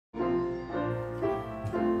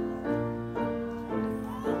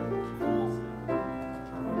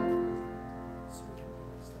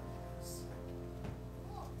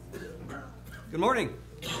Good morning.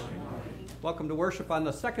 Welcome to worship on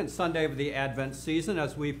the second Sunday of the Advent season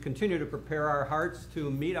as we continue to prepare our hearts to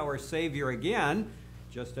meet our Savior again,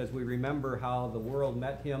 just as we remember how the world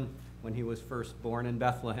met him when he was first born in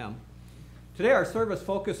Bethlehem. Today our service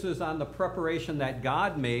focuses on the preparation that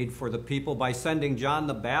God made for the people by sending John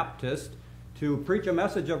the Baptist to preach a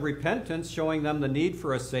message of repentance, showing them the need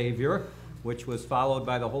for a Savior, which was followed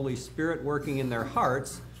by the Holy Spirit working in their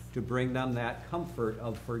hearts to bring them that comfort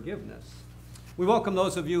of forgiveness. We welcome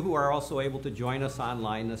those of you who are also able to join us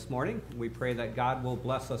online this morning. We pray that God will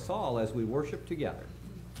bless us all as we worship together.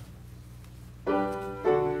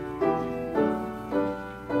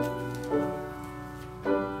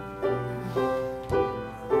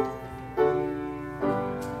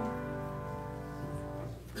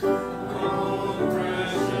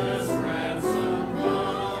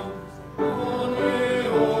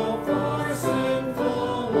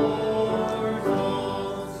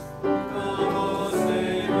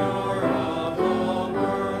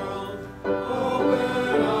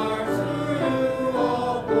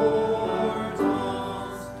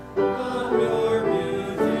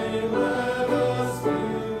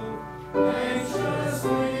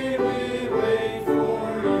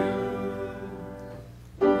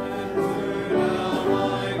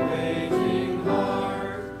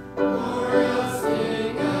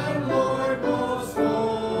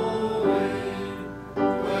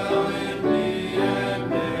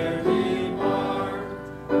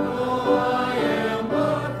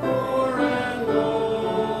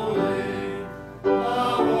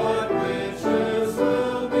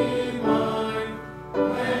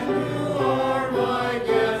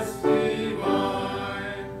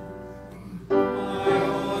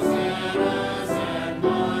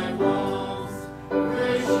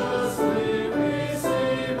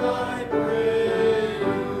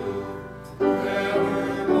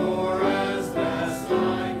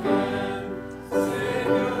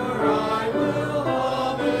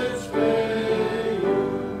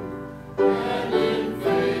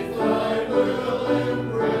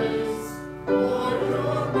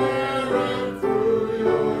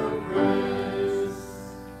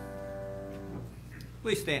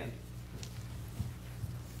 Please stand.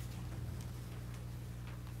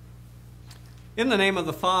 In the name of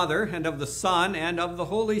the Father, and of the Son, and of the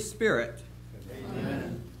Holy Spirit.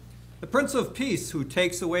 Amen. The Prince of Peace, who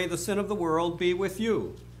takes away the sin of the world, be with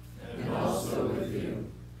you. And also with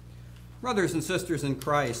you. Brothers and sisters in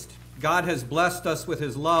Christ, God has blessed us with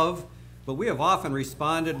his love, but we have often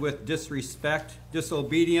responded with disrespect,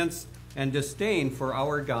 disobedience, and disdain for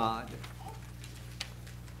our God.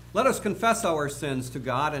 Let us confess our sins to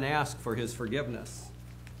God and ask for his forgiveness.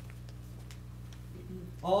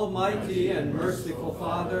 Almighty and merciful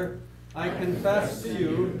Father, I confess to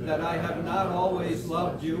you that I have not always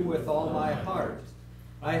loved you with all my heart.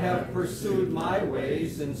 I have pursued my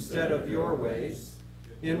ways instead of your ways.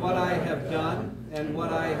 In what I have done and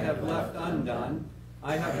what I have left undone,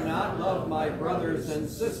 I have not loved my brothers and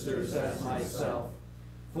sisters as myself.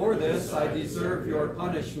 For this I deserve your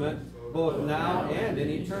punishment, both now and in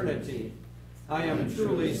eternity. I am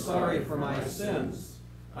truly sorry for my sins.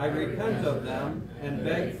 I repent of them and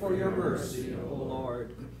beg for your mercy, O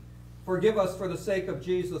Lord. Forgive us for the sake of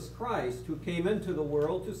Jesus Christ, who came into the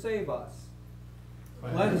world to save us.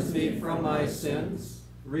 Cleanse me from my sins,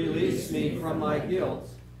 release me from my guilt,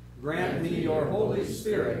 grant me your Holy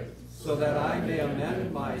Spirit, so that I may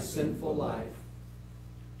amend my sinful life.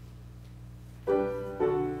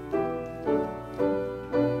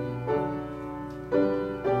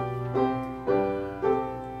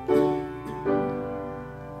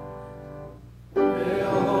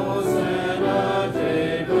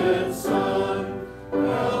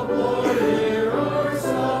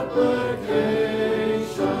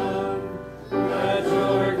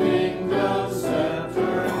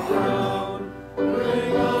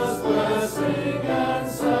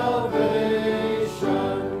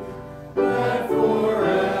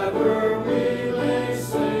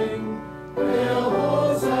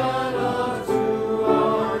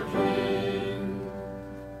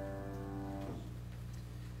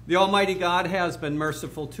 The Almighty God has been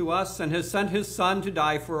merciful to us and has sent his Son to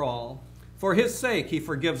die for all. For his sake he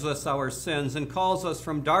forgives us our sins and calls us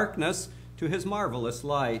from darkness to his marvelous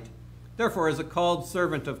light. Therefore, as a called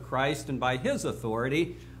servant of Christ and by his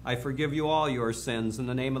authority, I forgive you all your sins in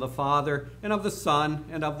the name of the Father, and of the Son,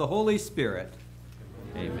 and of the Holy Spirit.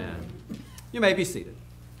 Amen. You may be seated.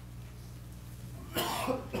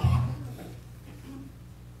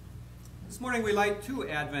 This morning we light 2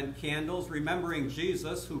 Advent candles remembering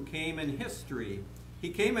Jesus who came in history. He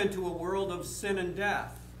came into a world of sin and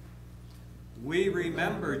death. We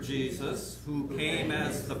remember Jesus, who came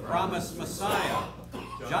as the promised Messiah.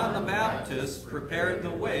 John the Baptist prepared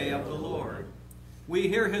the way of the Lord. We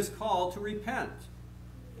hear his call to repent.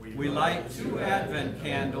 We light 2 Advent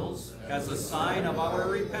candles as a sign of our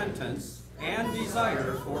repentance and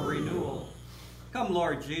desire for renewal. Come,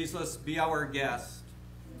 Lord Jesus, be our guest.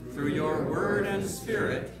 Through your word and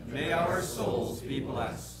spirit, may our souls be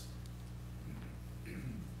blessed.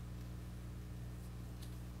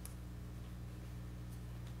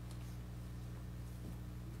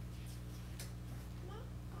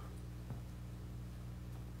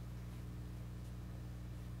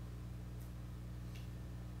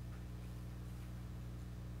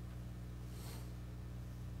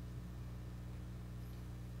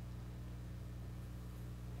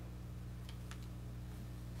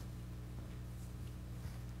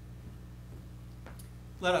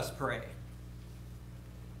 Let us pray.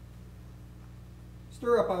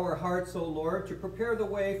 Stir up our hearts, O Lord, to prepare the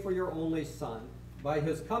way for your only Son. By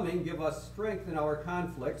his coming, give us strength in our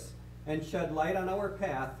conflicts and shed light on our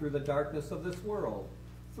path through the darkness of this world.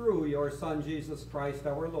 Through your Son, Jesus Christ,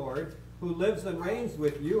 our Lord, who lives and reigns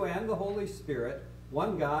with you and the Holy Spirit,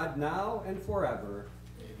 one God, now and forever.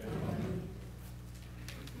 Amen.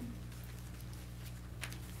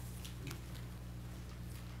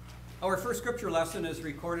 Our first scripture lesson is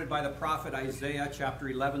recorded by the prophet Isaiah, chapter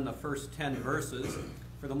 11, the first 10 verses.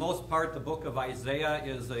 For the most part, the book of Isaiah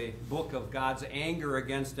is a book of God's anger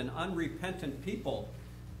against an unrepentant people.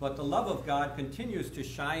 But the love of God continues to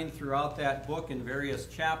shine throughout that book in various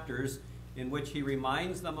chapters, in which he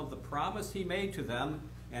reminds them of the promise he made to them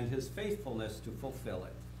and his faithfulness to fulfill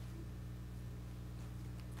it.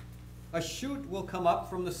 A shoot will come up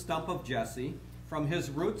from the stump of Jesse. From his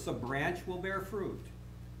roots a branch will bear fruit.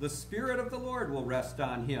 The Spirit of the Lord will rest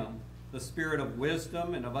on him, the Spirit of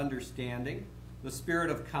wisdom and of understanding, the Spirit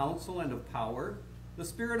of counsel and of power, the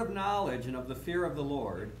Spirit of knowledge and of the fear of the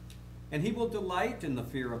Lord. And he will delight in the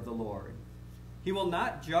fear of the Lord. He will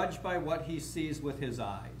not judge by what he sees with his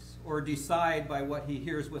eyes, or decide by what he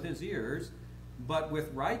hears with his ears, but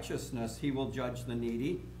with righteousness he will judge the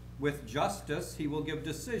needy. With justice he will give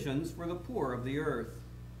decisions for the poor of the earth.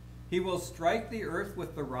 He will strike the earth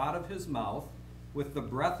with the rod of his mouth. With the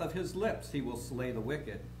breath of his lips he will slay the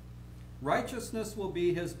wicked. Righteousness will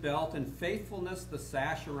be his belt, and faithfulness the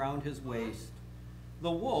sash around his waist.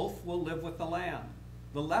 The wolf will live with the lamb.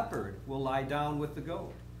 The leopard will lie down with the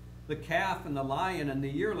goat. The calf and the lion and the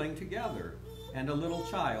yearling together, and a little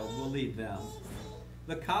child will lead them.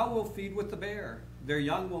 The cow will feed with the bear. Their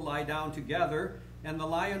young will lie down together, and the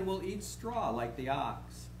lion will eat straw like the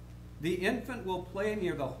ox. The infant will play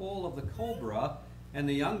near the hole of the cobra, and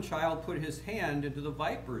the young child put his hand into the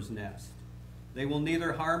viper's nest. They will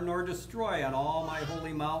neither harm nor destroy on all my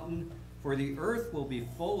holy mountain, for the earth will be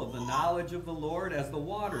full of the knowledge of the Lord as the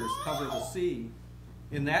waters cover the sea.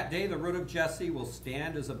 In that day the root of Jesse will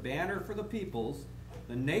stand as a banner for the peoples.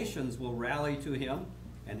 The nations will rally to him,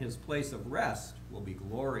 and his place of rest will be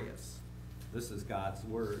glorious. This is God's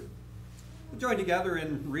word. We'll join together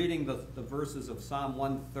in reading the verses of Psalm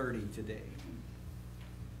 130 today.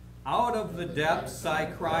 Out of the depths I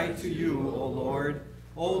cry to you, O Lord.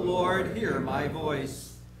 O Lord, hear my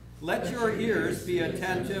voice. Let your ears be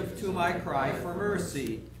attentive to my cry for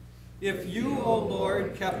mercy. If you, O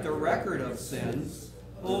Lord, kept a record of sins,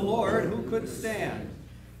 O Lord, who could stand?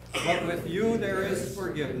 But with you there is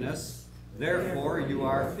forgiveness, therefore you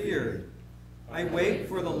are feared. I wait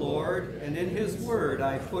for the Lord, and in his word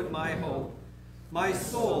I put my hope. My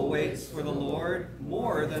soul waits for the Lord,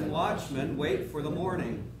 more than watchmen wait for the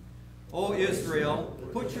morning. O Israel,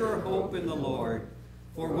 put your hope in the Lord,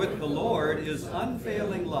 for with the Lord is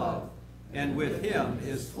unfailing love, and with him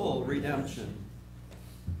is full redemption.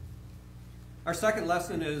 Our second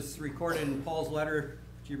lesson is recorded in Paul's letter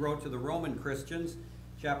he wrote to the Roman Christians,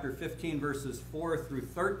 chapter 15, verses 4 through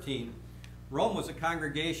 13. Rome was a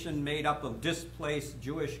congregation made up of displaced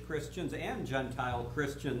Jewish Christians and Gentile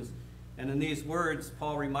Christians, and in these words,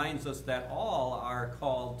 Paul reminds us that all are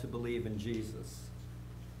called to believe in Jesus.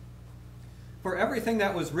 For everything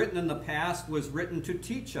that was written in the past was written to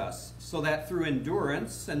teach us, so that through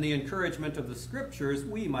endurance and the encouragement of the Scriptures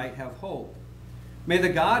we might have hope. May the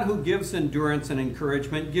God who gives endurance and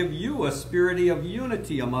encouragement give you a spirit of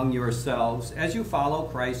unity among yourselves as you follow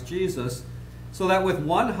Christ Jesus, so that with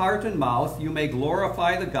one heart and mouth you may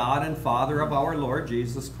glorify the God and Father of our Lord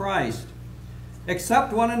Jesus Christ.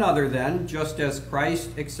 Accept one another then, just as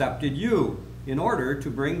Christ accepted you, in order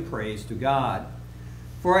to bring praise to God.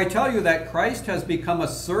 For I tell you that Christ has become a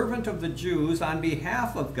servant of the Jews on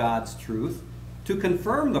behalf of God's truth, to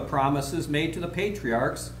confirm the promises made to the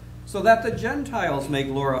patriarchs, so that the Gentiles may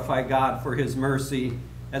glorify God for his mercy,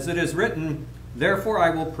 as it is written, therefore I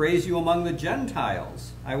will praise you among the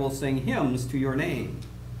Gentiles. I will sing hymns to your name.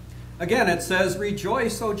 Again it says,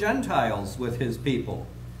 rejoice, O Gentiles, with his people.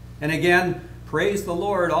 And again, praise the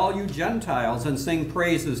Lord, all you Gentiles, and sing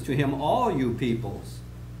praises to him, all you peoples.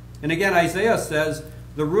 And again Isaiah says,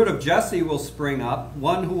 the root of Jesse will spring up,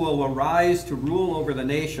 one who will arise to rule over the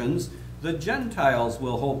nations. The Gentiles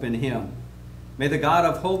will hope in him. May the God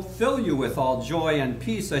of hope fill you with all joy and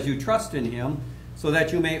peace as you trust in him, so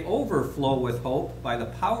that you may overflow with hope by the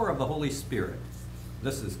power of the Holy Spirit.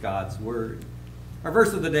 This is God's word. Our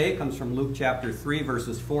verse of the day comes from Luke chapter 3,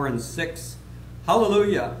 verses 4 and 6.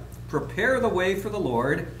 Hallelujah! Prepare the way for the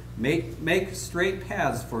Lord, make straight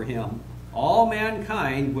paths for him. All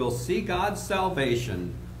mankind will see God's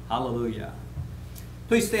salvation. Hallelujah.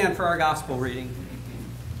 Please stand for our gospel reading.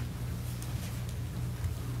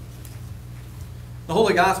 The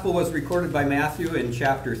Holy Gospel was recorded by Matthew in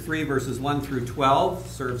chapter 3, verses 1 through 12.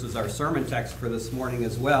 Serves as our sermon text for this morning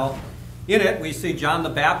as well. In it, we see John the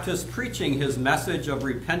Baptist preaching his message of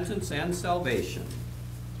repentance and salvation.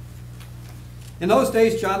 In those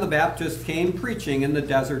days, John the Baptist came preaching in the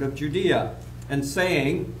desert of Judea and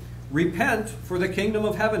saying, repent, for the kingdom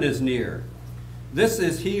of heaven is near. This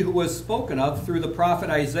is he who was spoken of through the prophet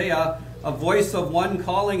Isaiah, a voice of one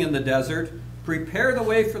calling in the desert, prepare the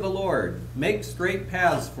way for the Lord, make straight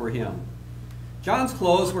paths for him. John's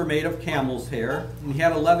clothes were made of camel's hair, and he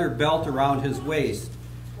had a leather belt around his waist.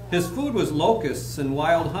 His food was locusts and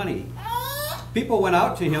wild honey. People went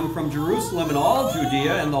out to him from Jerusalem and all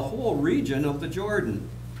Judea and the whole region of the Jordan.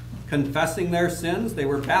 Confessing their sins, they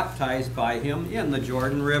were baptized by him in the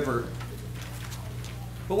Jordan River.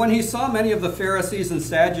 But when he saw many of the Pharisees and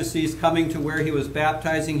Sadducees coming to where he was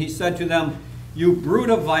baptizing, he said to them, you brood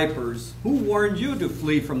of vipers, who warned you to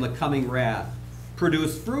flee from the coming wrath?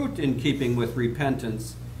 Produce fruit in keeping with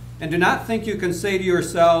repentance. And do not think you can say to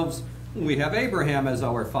yourselves, we have Abraham as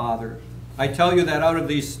our father. I tell you that out of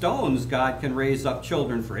these stones God can raise up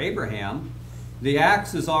children for Abraham. The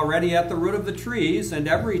axe is already at the root of the trees, and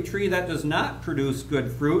every tree that does not produce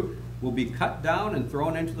good fruit will be cut down and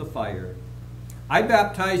thrown into the fire. I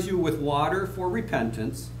baptize you with water for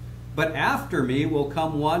repentance, but after me will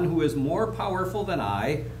come one who is more powerful than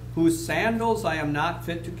I, whose sandals I am not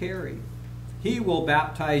fit to carry. He will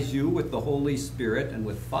baptize you with the Holy Spirit and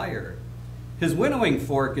with fire. His winnowing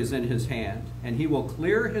fork is in his hand, and he will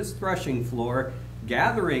clear his threshing floor,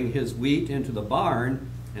 gathering his wheat into the barn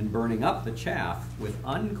and burning up the chaff with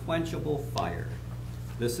unquenchable fire.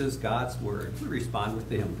 This is God's word. We respond with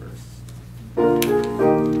the hymn verse.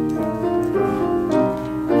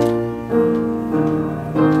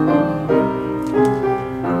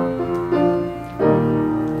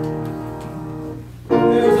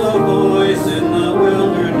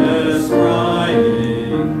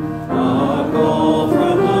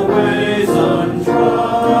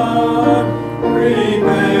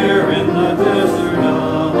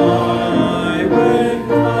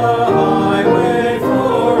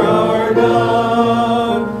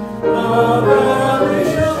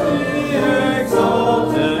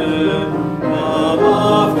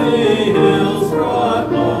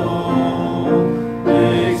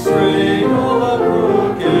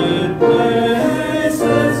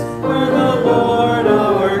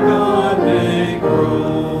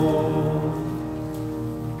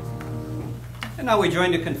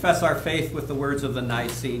 To confess our faith with the words of the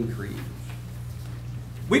Nicene Creed.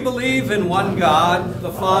 We believe in one God,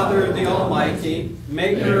 the Father, the Almighty,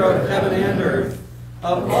 maker of heaven and earth,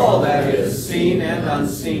 of all that is seen and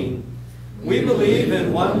unseen. We believe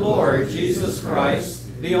in one Lord, Jesus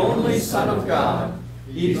Christ, the only Son of God,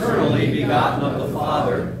 eternally begotten of the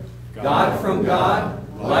Father, God from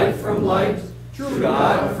God, light from light, true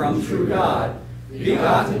God from true God,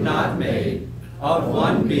 begotten, not made, of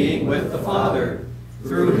one being with the Father.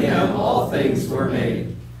 Through him all things were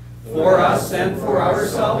made. For us and for our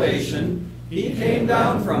salvation, he came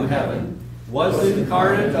down from heaven, was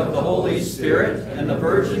incarnate of the Holy Spirit and the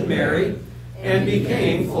Virgin Mary, and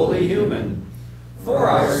became fully human. For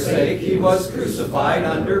our sake he was crucified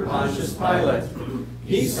under Pontius Pilate.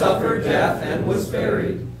 He suffered death and was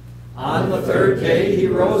buried. On the third day he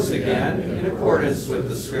rose again in accordance with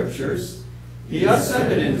the Scriptures. He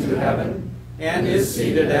ascended into heaven, and is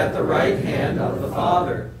seated at the right hand of the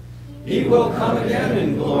Father. He will come again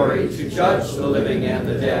in glory to judge the living and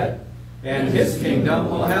the dead, and his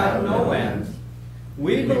kingdom will have no end.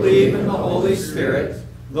 We believe in the Holy Spirit,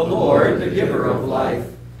 the Lord, the giver of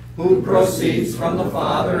life, who proceeds from the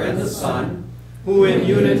Father and the Son, who in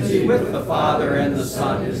unity with the Father and the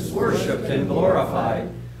Son is worshipped and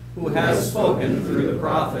glorified, who has spoken through the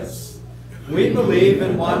prophets. We believe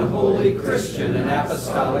in one holy Christian and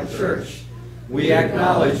apostolic church. We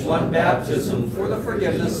acknowledge one baptism for the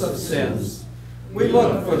forgiveness of sins. We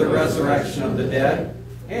look for the resurrection of the dead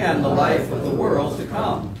and the life of the world to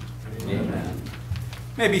come. Amen.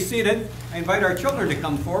 May be seated. I invite our children to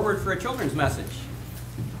come forward for a children's message.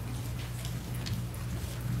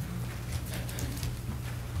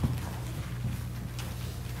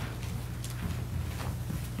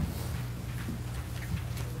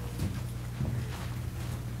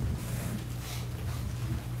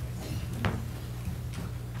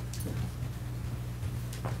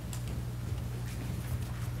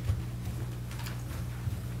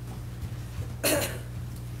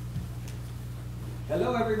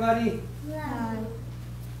 Hello, everybody. Hi.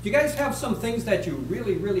 Do you guys have some things that you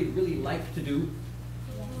really like to do?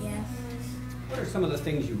 Yes. What are some of the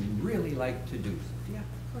things you really like to do, Sophia?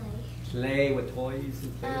 Play. Play with toys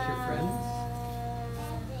and play with your friends?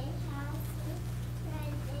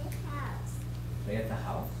 Play at the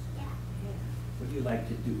house? Yeah. What do you like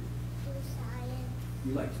to do? Do science.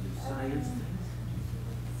 You like to do science things?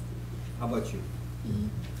 How about you? Eat.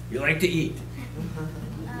 You like to eat?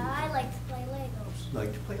 I like to play Legos.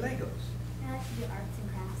 Like to play Legos? I like to do arts and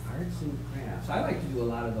crafts. Arts and crafts. I like to do a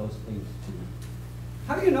lot of those things too.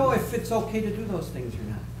 How do you know if it's okay to do those things or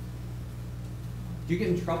not? Do you get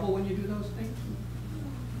in trouble when you do those things?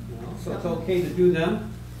 No. So it's okay to do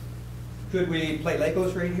them. Could we play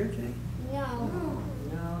Legos right here today? No.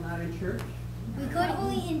 No, not in church. We could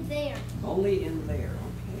only in there. Only in there,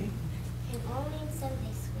 okay. And only in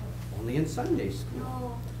Sunday school. Only in Sunday school.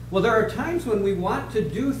 No. Well, there are times when we want to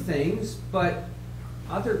do things, but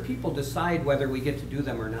other people decide whether we get to do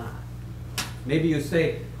them or not. Maybe you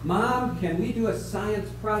say, Mom, can we do a science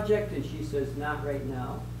project? And she says, not right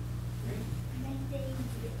now. Right?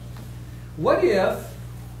 What if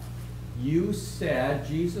you said,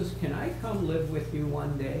 Jesus, can I come live with you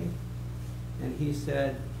one day? And he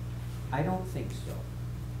said, I don't think so.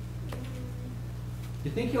 Do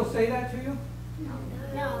you think he'll say that to you?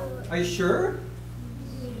 No. Are you sure?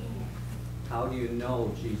 Yeah. How do you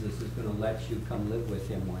know Jesus is going to let you come live with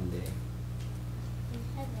him one day?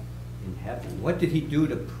 In heaven. In heaven. What did he do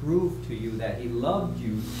to prove to you that he loved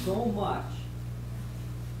you so much?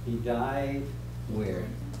 He died where?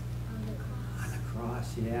 On the cross. On a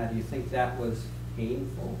cross, yeah. Do you think that was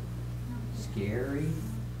painful? Scary?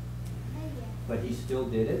 But he still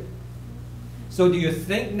did it? So do you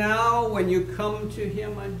think now when you come to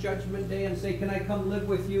him on Judgment Day and say, can I come live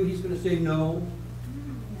with you? He's going to say no.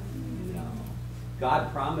 No.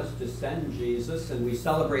 God promised to send Jesus, and we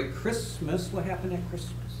celebrate Christmas. What happened at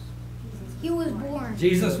Christmas? He was born.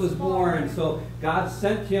 Jesus was born, so God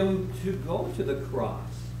sent him to go to the cross.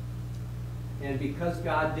 And because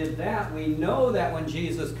God did that, we know that when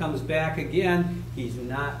Jesus comes back again, he's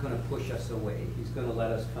not going to push us away. He's going to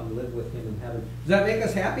let us come live with him in heaven. Does that make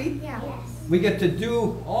us happy? Yeah. Yes. We get to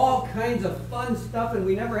do all kinds of fun stuff, and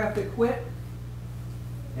we never have to quit.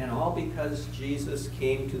 And all because Jesus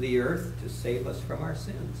came to the earth to save us from our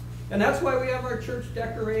sins. And that's why we have our church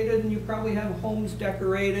decorated, and you probably have homes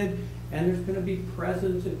decorated, and there's going to be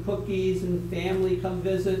presents and cookies and family come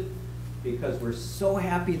visit, because we're so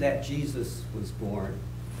happy that Jesus was born.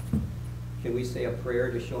 Can we say a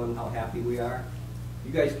prayer to show him how happy we are?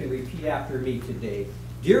 You guys can repeat after me today.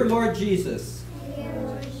 Dear Lord Jesus, Dear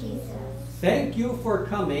Lord Jesus, thank you for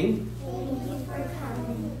coming thank you for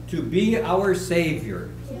coming to be our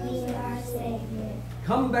Savior. to be our Savior.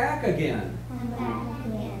 Come back again Come back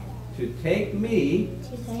again to take me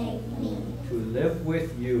to take me to live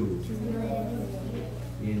with you. to live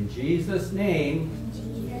with you. In Jesus' name, In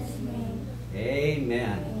Jesus' name,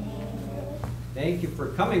 amen. amen. Thank you for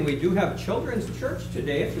coming. We do have children's church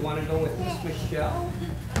today if you want to go with Miss Michelle.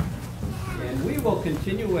 And we will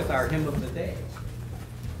continue with our hymn of the day.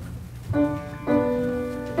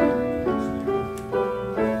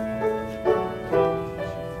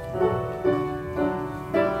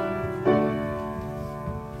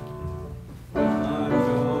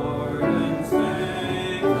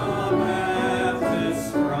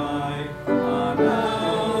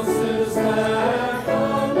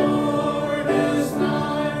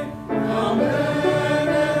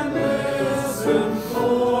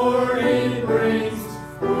 For he brings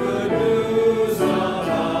good news of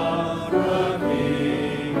our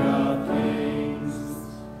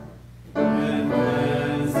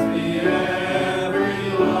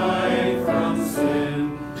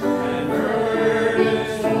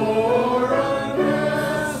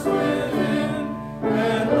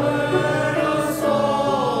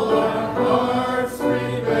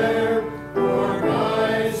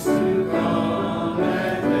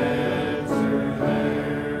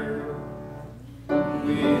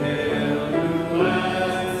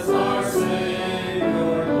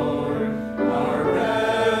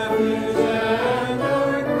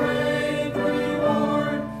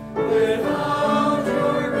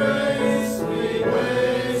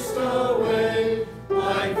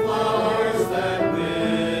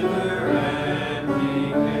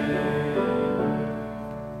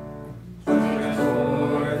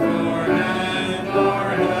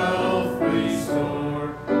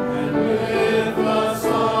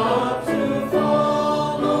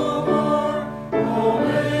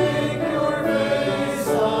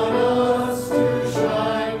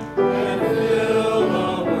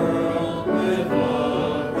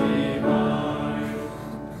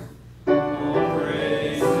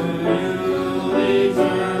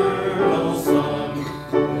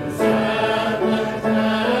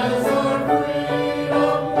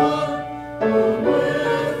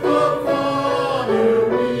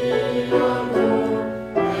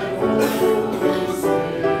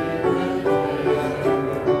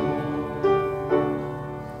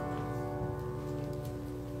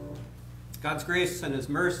God's grace and His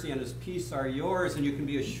mercy and His peace are yours, and you can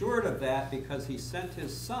be assured of that because He sent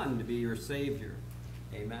His Son to be your Savior.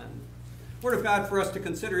 Amen. Word of God for us to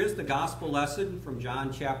consider is the gospel lesson from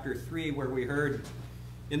John chapter 3, where we heard,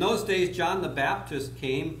 "In those days John the Baptist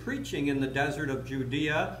came, preaching in the desert of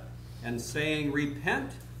Judea, and saying,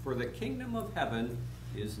 'Repent, for the kingdom of heaven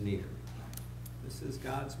is near.'" This is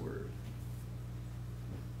God's word.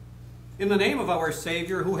 In the name of our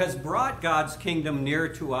Savior, who has brought God's kingdom near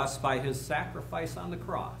to us by His sacrifice on the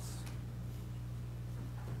cross.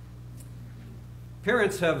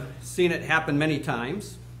 Parents have seen it happen many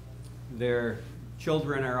times. Their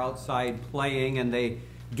children are outside playing and they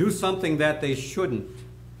do something that they shouldn't.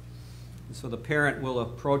 And so the parent will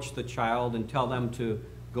approach the child and tell them to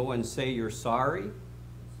go and say you're sorry.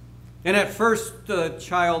 And at first the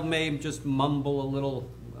child may just mumble a little,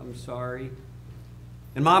 "I'm sorry."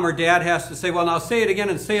 And mom or dad has to say, "Well, now say it again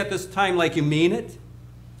and say it this time like you mean it."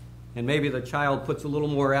 And maybe the child puts a little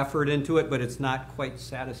more effort into it, but it's not quite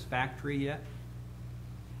satisfactory yet.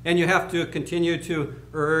 And you have to continue to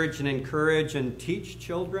urge and encourage and teach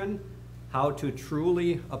children how to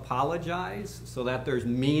truly apologize so that there's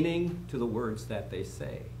meaning to the words that they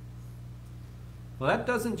say. Well, that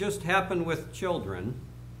doesn't just happen with children.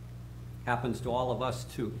 It happens to all of us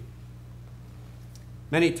too.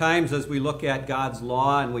 Many times as we look at God's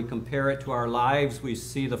law and we compare it to our lives, we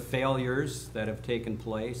see the failures that have taken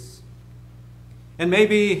place. And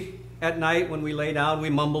maybe at night when we lay down, we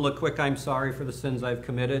mumble a quick, "I'm sorry for the sins I've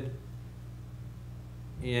committed."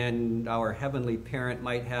 And our heavenly parent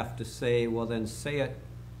might have to say, "Well, then say it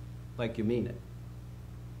like you mean it."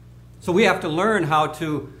 So we have to learn how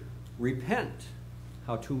to repent,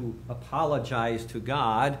 how to apologize to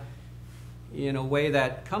God in a way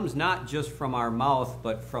that comes not just from our mouth,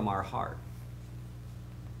 but from our heart.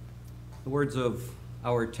 The words of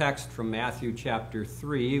our text from Matthew chapter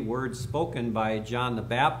 3, words spoken by John the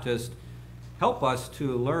Baptist, help us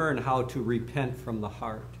to learn how to repent from the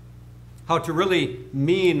heart, how to really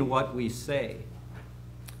mean what we say.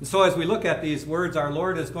 And so as we look at these words, our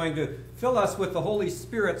Lord is going to fill us with the Holy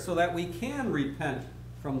Spirit so that we can repent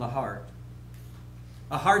from the heart.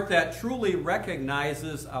 A heart that truly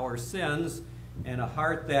recognizes our sins and a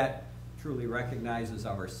heart that truly recognizes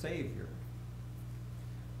our Savior.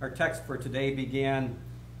 Our text for today began,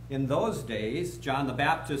 "In those days, John the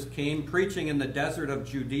Baptist came preaching in the desert of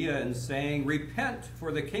Judea and saying, 'Repent,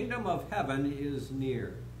 for the kingdom of heaven is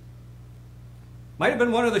near.'" Might have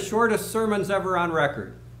been one of the shortest sermons ever on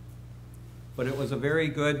record, but it was a very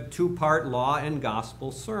good two-part law and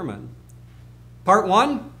gospel sermon. Part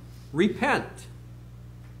one, repent.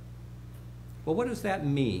 Well, what does that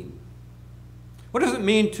mean? What does it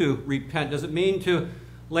mean to repent? Does it mean to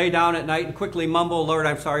lay down at night and quickly mumble, "Lord,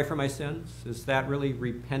 I'm sorry for my sins"? Is that really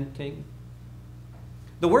repenting?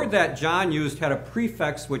 The word that John used had a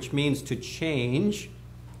prefix which means to change,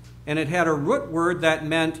 and it had a root word that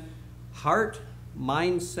meant heart,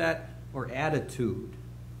 mindset, or attitude.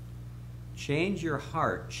 Change your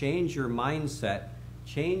heart, change your mindset,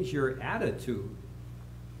 change your attitude.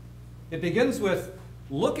 It begins with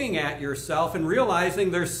looking at yourself and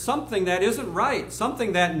realizing there's something that isn't right,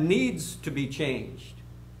 something that needs to be changed.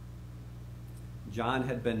 John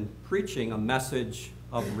had been preaching a message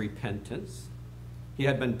of repentance. He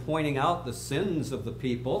had been pointing out the sins of the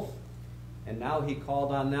people, and now he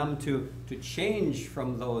called on them to change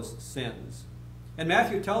from those sins. And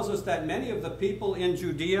Matthew tells us that many of the people in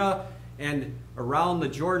Judea and around the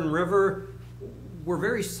Jordan River were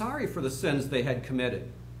very sorry for the sins they had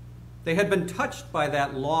committed. They had been touched by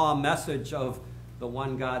that law message of the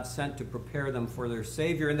one God sent to prepare them for their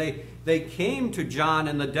Savior. And they came to John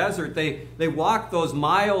in the desert. They walked those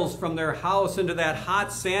miles from their house into that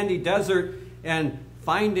hot, sandy desert, and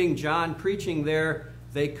finding John preaching there,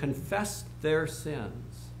 they confessed their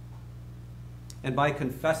sins. And by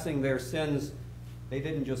confessing their sins, they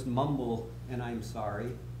didn't just mumble, "and I'm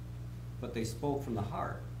sorry," but they spoke from the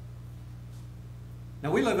heart. Now,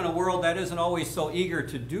 we live in a world that isn't always so eager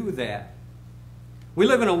to do that. We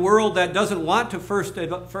live in a world that doesn't want to first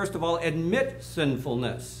of all admit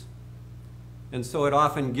sinfulness. And so it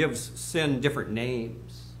often gives sin different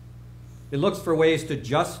names. It looks for ways to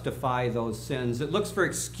justify those sins. It looks for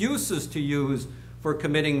excuses to use for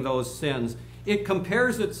committing those sins. It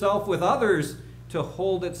compares itself with others to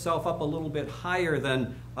hold itself up a little bit higher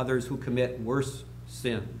than others who commit worse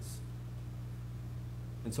sins.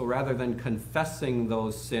 And so rather than confessing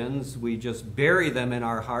those sins, we just bury them in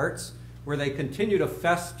our hearts, where they continue to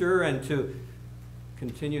fester and to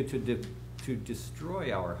continue to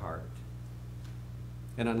destroy our heart.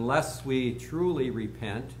 And unless we truly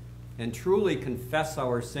repent and truly confess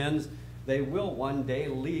our sins, they will one day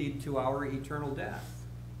lead to our eternal death.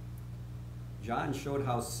 John showed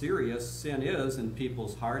how serious sin is in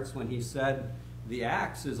people's hearts when he said, the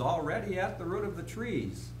axe is already at the root of the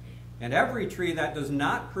trees, and every tree that does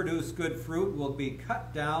not produce good fruit will be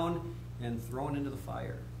cut down and thrown into the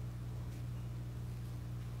fire.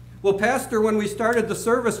 Well, Pastor, when we started the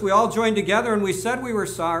service, we all joined together and we said we were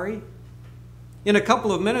sorry. In a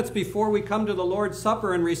couple of minutes before we come to the Lord's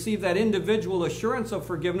Supper and receive that individual assurance of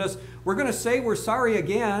forgiveness, we're going to say we're sorry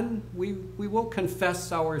again. We will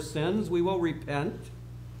confess our sins. We will repent.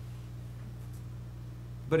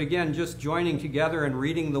 But again, just joining together and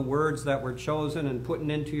reading the words that were chosen and putting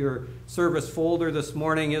into your service folder this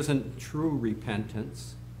morning isn't true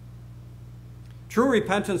repentance. True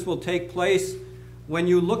repentance will take place when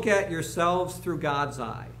you look at yourselves through God's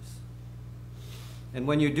eyes. And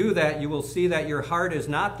when you do that, you will see that your heart is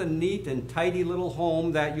not the neat and tidy little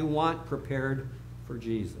home that you want prepared for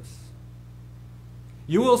Jesus.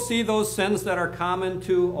 You will see those sins that are common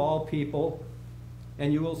to all people,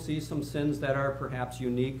 and you will see some sins that are perhaps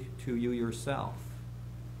unique to you yourself.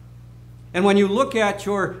 And when you look at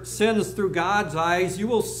your sins through God's eyes, you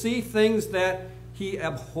will see things that He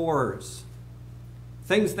abhors,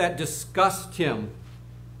 things that disgust Him,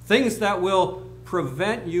 things that will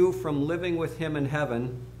prevent you from living with Him in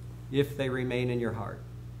heaven if they remain in your heart.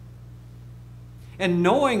 And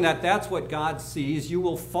knowing that that's what God sees, you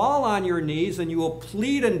will fall on your knees and you will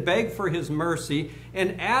plead and beg for His mercy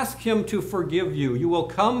and ask Him to forgive you. You will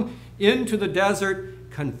come into the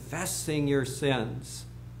desert confessing your sins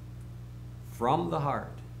from the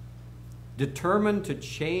heart, determined to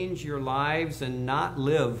change your lives and not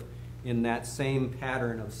live in that same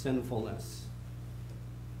pattern of sinfulness.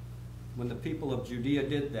 When the people of Judea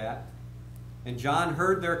did that, and John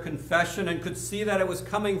heard their confession and could see that it was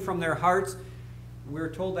coming from their hearts,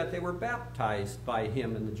 we're told that they were baptized by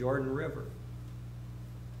him in the Jordan River.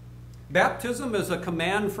 Baptism is a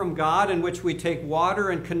command from God in which we take water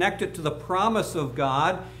and connect it to the promise of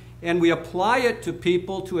God, and we apply it to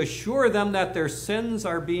people to assure them that their sins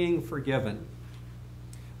are being forgiven.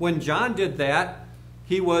 When John did that,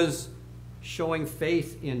 he was showing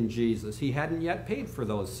faith in Jesus. He hadn't yet paid for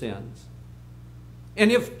those sins.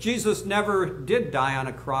 And if Jesus never did die on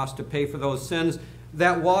a cross to pay for those sins,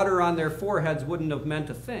 that water on their foreheads wouldn't have meant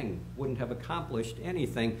a thing, wouldn't have accomplished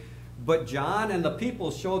anything. But John and the people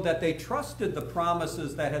showed that they trusted the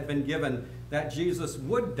promises that had been given, that Jesus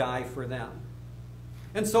would die for them.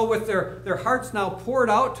 And so with their hearts now poured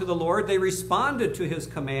out to the Lord, they responded to His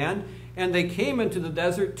command, and they came into the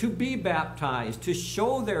desert to be baptized, to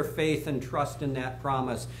show their faith and trust in that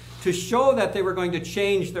promise, to show that they were going to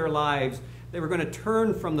change their lives. They were going to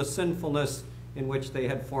turn from the sinfulness in which they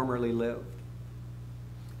had formerly lived.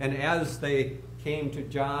 And as they came to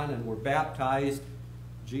John and were baptized,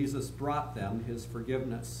 Jesus brought them His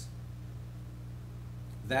forgiveness.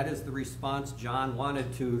 That is the response John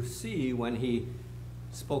wanted to see when he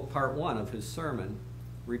spoke part 1 of his sermon,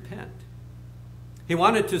 repent. He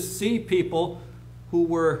wanted to see people who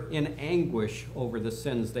were in anguish over the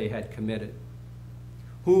sins they had committed,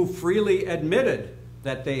 who freely admitted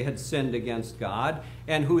that they had sinned against God,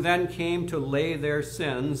 and who then came to lay their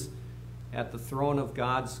sins at the throne of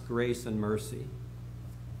God's grace and mercy.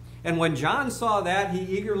 And when John saw that,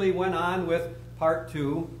 he eagerly went on with part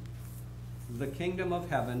 2, the kingdom of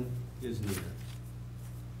heaven is near.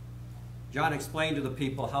 John explained to the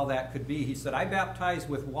people how that could be. He said, I baptize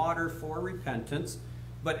with water for repentance,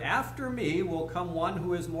 but after me will come one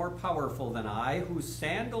who is more powerful than I, whose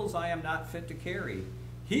sandals I am not fit to carry.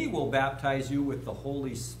 He will baptize you with the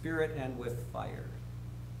Holy Spirit and with fire.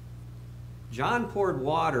 John poured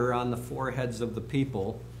water on the foreheads of the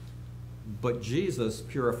people, but Jesus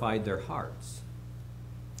purified their hearts.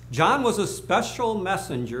 John was a special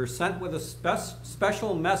messenger sent with a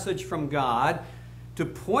special message from God to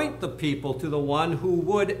point the people to the one who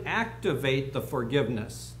would activate the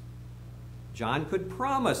forgiveness. John could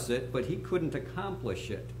promise it, but he couldn't accomplish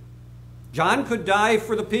it. John could die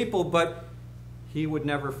for the people, but he would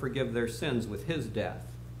never forgive their sins with his death.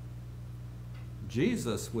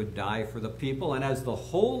 Jesus would die for the people, and as the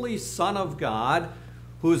Holy Son of God,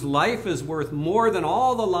 whose life is worth more than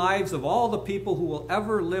all the lives of all the people who will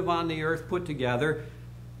ever live on the earth put together,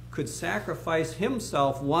 could sacrifice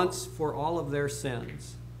himself once for all of their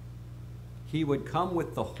sins. He would come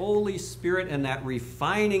with the Holy Spirit and that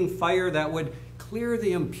refining fire that would clear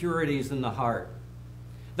the impurities in the heart,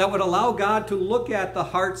 that would allow God to look at the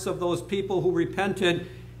hearts of those people who repented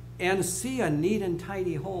and see a neat and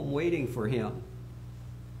tidy home waiting for Him.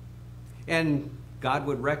 And God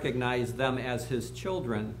would recognize them as His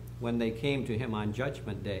children when they came to Him on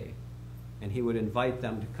Judgment Day. and he would invite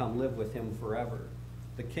them to come live with him forever.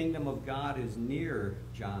 The kingdom of God is near,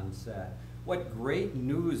 John said. What great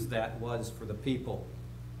news that was for the people.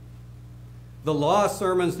 The law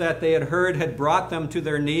sermons that they had heard had brought them to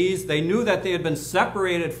their knees. They knew that they had been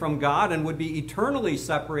separated from God and would be eternally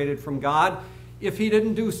separated from God if he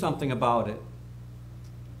didn't do something about it.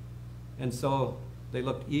 And so they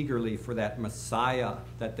looked eagerly for that Messiah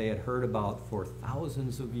that they had heard about for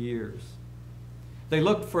thousands of years. They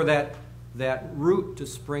looked for that root to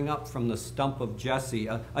spring up from the stump of Jesse,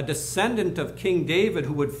 a descendant of King David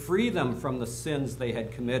who would free them from the sins they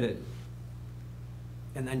had committed.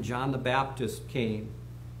 And then John the Baptist came,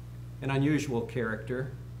 an unusual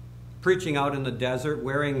character, preaching out in the desert,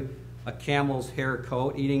 wearing a camel's hair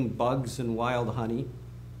coat, eating bugs and wild honey.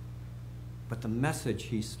 But the message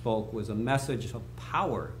he spoke was a message of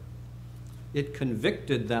power. It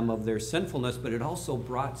convicted them of their sinfulness, but it also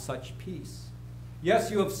brought such peace.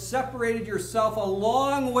 Yes, you have separated yourself a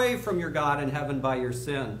long way from your God in heaven by your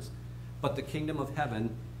sins, but the kingdom of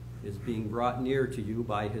heaven is being brought near to you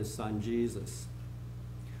by his Son Jesus.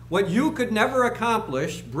 What you could never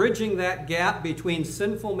accomplish, bridging that gap between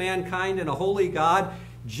sinful mankind and a holy God,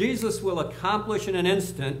 Jesus will accomplish in an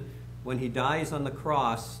instant when he dies on the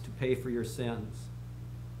cross to pay for your sins.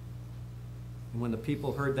 And when the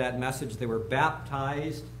people heard that message, they were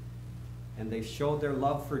baptized, and they showed their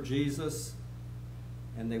love for Jesus,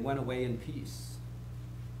 and they went away in peace.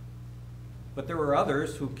 But there were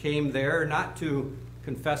others who came there not to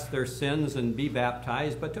confess their sins and be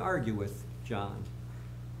baptized, but to argue with John.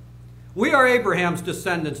 We are Abraham's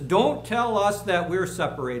descendants. Don't tell us that we're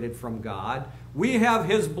separated from God. We have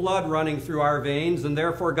his blood running through our veins, and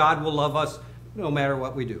therefore God will love us no matter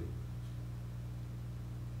what we do.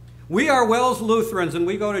 We are Wells Lutherans, and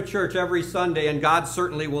we go to church every Sunday, and God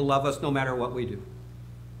certainly will love us no matter what we do.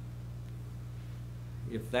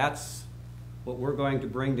 If that's what we're going to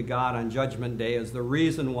bring to God on Judgment Day as the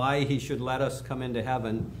reason why he should let us come into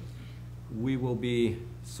heaven, we will be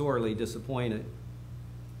sorely disappointed.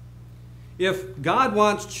 If God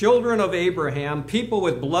wants children of Abraham, people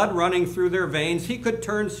with blood running through their veins, he could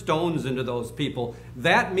turn stones into those people.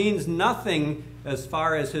 That means nothing as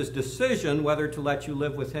far as his decision whether to let you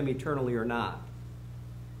live with him eternally or not.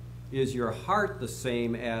 Is your heart the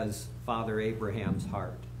same as Father Abraham's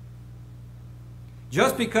heart?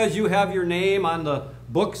 Just because you have your name on the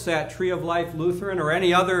books at Tree of Life Lutheran or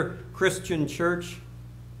any other Christian church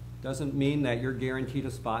doesn't mean that you're guaranteed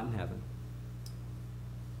a spot in heaven.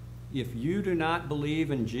 If you do not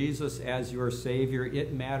believe in Jesus as your Savior,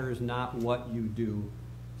 it matters not what you do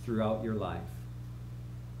throughout your life.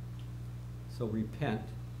 So repent.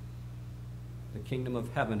 The kingdom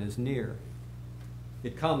of heaven is near.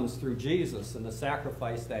 It comes through Jesus and the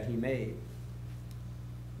sacrifice that he made.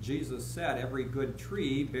 Jesus said, every good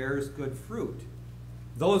tree bears good fruit.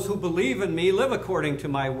 Those who believe in me live according to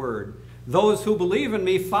my word. Those who believe in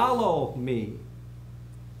me follow me.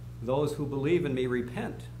 Those who believe in me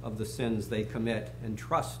repent of the sins they commit and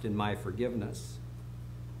trust in my forgiveness.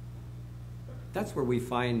 That's where we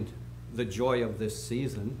find the joy of this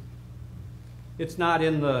season. It's not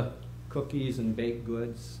in the cookies and baked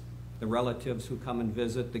goods, the relatives who come and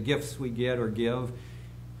visit, the gifts we get or give.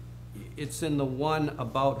 It's in the one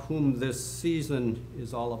about whom this season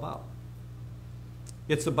is all about.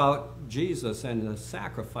 It's about Jesus and the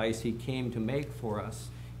sacrifice he came to make for us.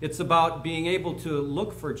 It's about being able to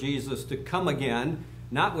look for Jesus to come again,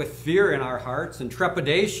 not with fear in our hearts and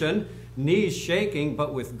trepidation, knees shaking,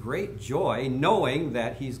 but with great joy, knowing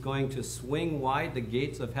that he's going to swing wide the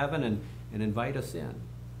gates of heaven and invite us in.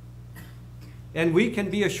 And we can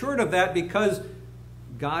be assured of that because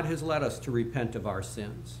God has led us to repent of our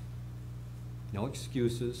sins. No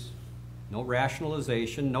excuses, no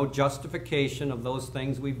rationalization, no justification of those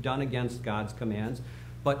things we've done against God's commands,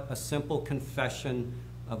 but a simple confession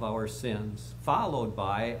of our sins, followed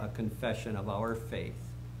by a confession of our faith.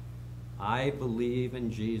 I believe in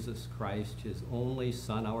Jesus Christ, his only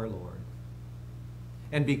Son, our Lord.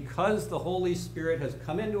 And because the Holy Spirit has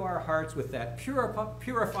come into our hearts with that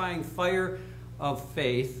purifying fire of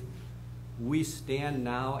faith, we stand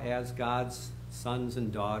now as God's sons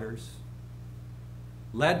and daughters,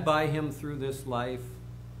 led by him through this life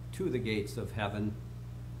to the gates of heaven,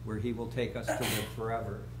 where he will take us to live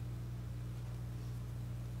forever.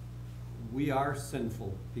 We are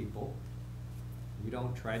sinful people. We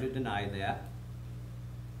don't try to deny that.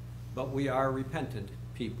 But we are repentant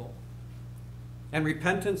people. And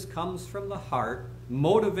repentance comes from the heart,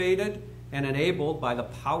 motivated and enabled by the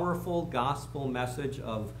powerful gospel message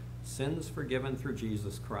of sins forgiven through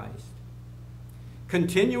Jesus Christ.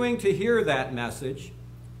 Continuing to hear that message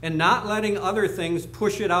and not letting other things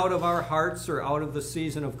push it out of our hearts or out of the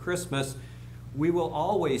season of Christmas, we will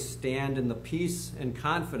always stand in the peace and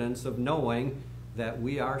confidence of knowing that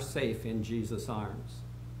we are safe in Jesus' arms.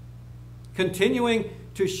 Continuing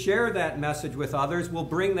to share that message with others will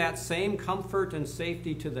bring that same comfort and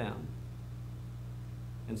safety to them.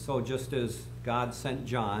 And so just as God sent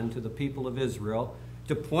John to the people of Israel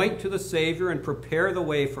to point to the Savior and prepare the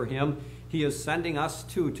way for him, he is sending us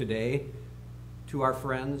too today to our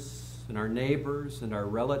friends and our neighbors and our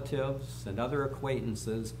relatives and other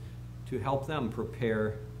acquaintances to help them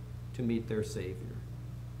prepare to meet their Savior.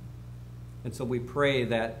 And so we pray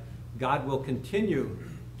that God will continue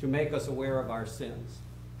to make us aware of our sins,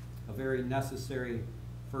 a very necessary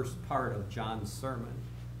first part of John's sermon.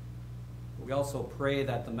 We also pray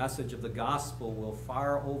that the message of the gospel will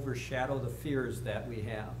far overshadow the fears that we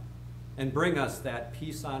have and bring us that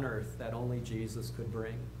peace on earth that only Jesus could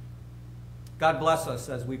bring. God bless us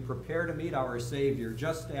as we prepare to meet our Savior,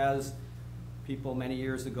 just as people many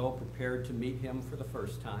years ago prepared to meet him for the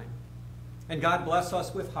first time. And God bless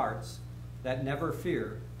us with hearts that never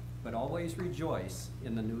fear, but always rejoice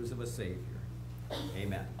in the news of a Savior.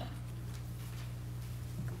 Amen.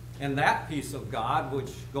 And that peace of God,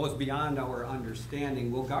 which goes beyond our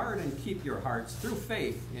understanding, will guard and keep your hearts through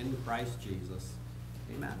faith in Christ Jesus.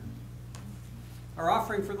 Amen. Our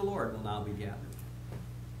offering for the Lord will now be gathered.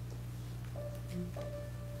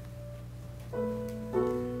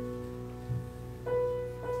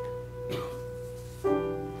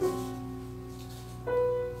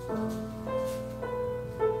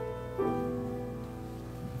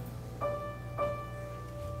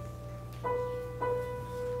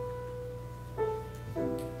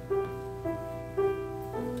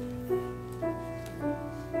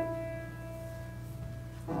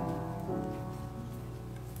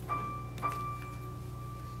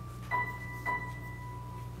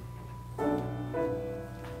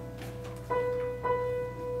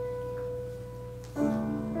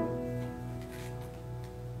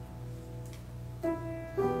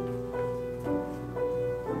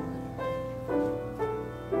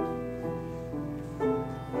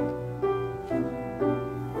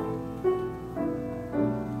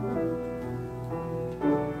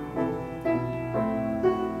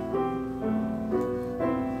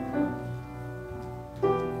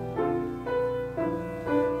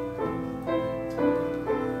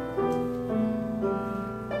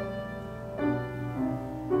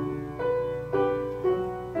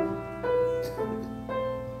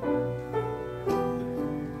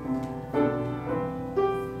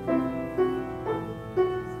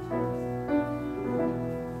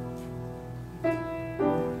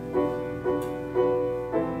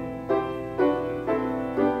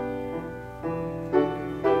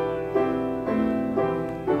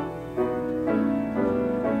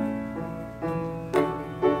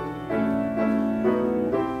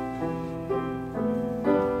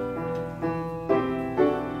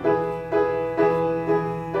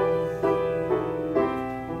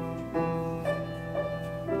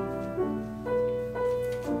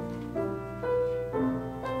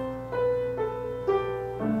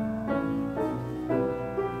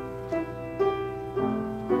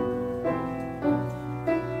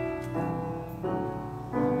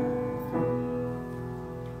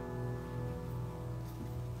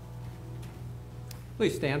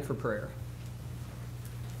 Please stand for prayer.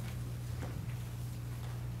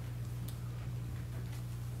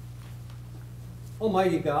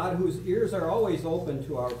 Almighty God, whose ears are always open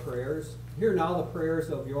to our prayers, hear now the prayers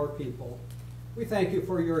of your people. We thank you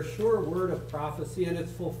for your sure word of prophecy and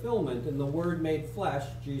its fulfillment in the Word made flesh,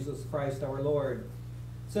 Jesus Christ our Lord.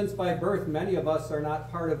 Since by birth many of us are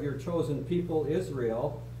not part of your chosen people,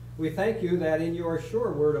 Israel, we thank you that in your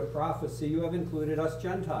sure word of prophecy you have included us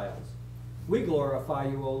Gentiles. We glorify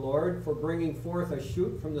you, O Lord, for bringing forth a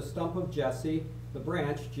shoot from the stump of Jesse, the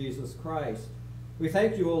branch, Jesus Christ. We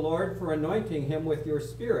thank you, O Lord, for anointing him with your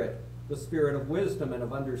Spirit, the Spirit of wisdom and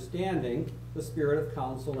of understanding, the Spirit of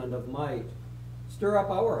counsel and of might. Stir up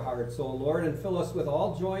our hearts, O Lord, and fill us with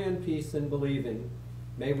all joy and peace in believing.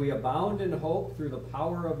 May we abound in hope through the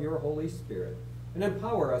power of your Holy Spirit, and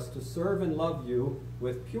empower us to serve and love you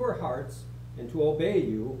with pure hearts and to obey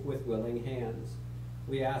you with willing hands.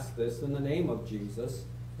 We ask this in the name of Jesus,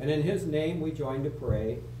 and in his name we join to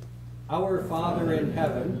pray. Our Father in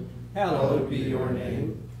heaven, hallowed be your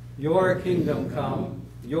name. Your kingdom come,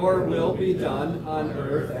 your will be done on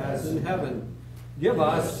earth as in heaven. Give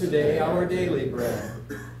us today our daily bread.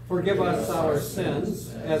 Forgive us our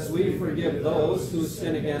sins, as we forgive those who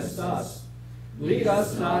sin against us. Lead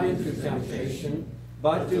us not into temptation,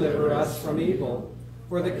 but deliver us from evil.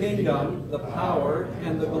 For the kingdom, the power,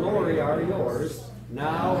 and the glory are yours,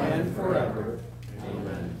 now and forever.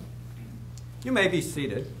 Amen. You may be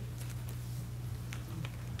seated.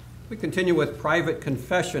 We continue with private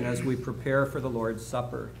confession as we prepare for the Lord's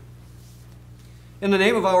Supper. In the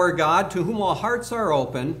name of our God, to whom all hearts are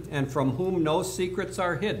open, and from whom no secrets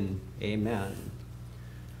are hidden, amen.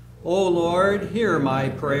 O Lord, hear my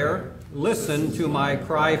prayer. Listen to my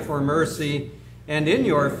cry for mercy, and in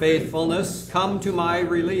your faithfulness come to my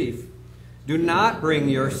relief. Do not bring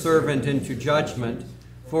your servant into judgment,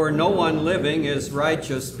 for no one living is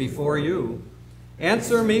righteous before you.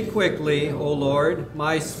 Answer me quickly, O Lord,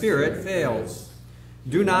 my spirit fails.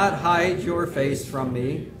 Do not hide your face from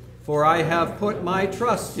me, for I have put my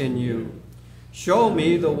trust in you. Show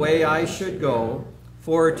me the way I should go,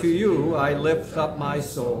 for to you I lift up my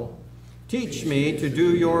soul. Teach me to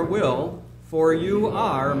do your will, for you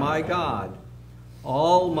are my God.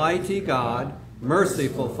 Almighty God,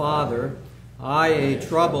 merciful Father, I, a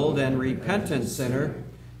troubled and repentant sinner,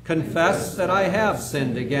 confess that I have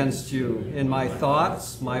sinned against you in my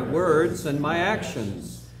thoughts, my words, and my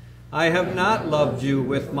actions. I have not loved you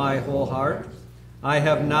with my whole heart. I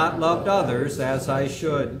have not loved others as I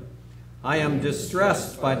should. I am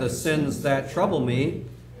distressed by the sins that trouble me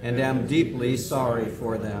and am deeply sorry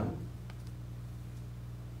for them.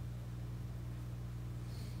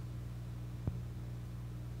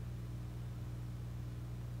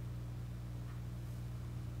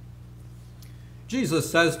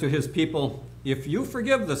 Jesus says to his people, if you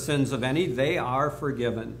forgive the sins of any, they are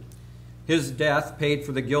forgiven. His death paid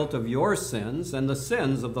for the guilt of your sins and the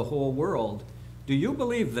sins of the whole world. Do you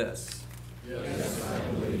believe this? Yes, I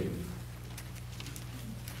believe.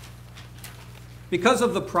 Because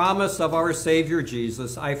of the promise of our Savior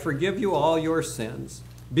Jesus, I forgive you all your sins.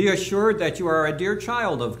 Be assured that you are a dear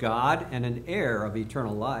child of God and an heir of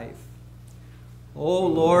eternal life. O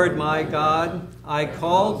Lord my God, I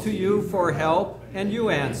called to you for help, and you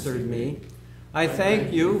answered me. I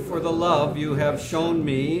thank you for the love you have shown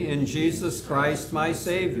me in Jesus Christ my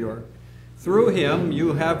Savior. Through him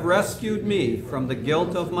you have rescued me from the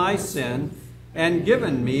guilt of my sin and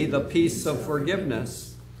given me the peace of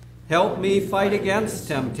forgiveness. Help me fight against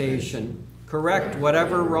temptation, correct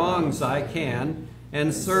whatever wrongs I can,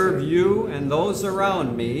 and serve you and those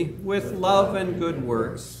around me with love and good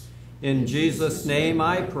works. In Jesus' name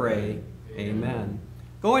I pray, amen.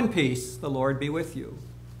 Go in peace, the Lord be with you.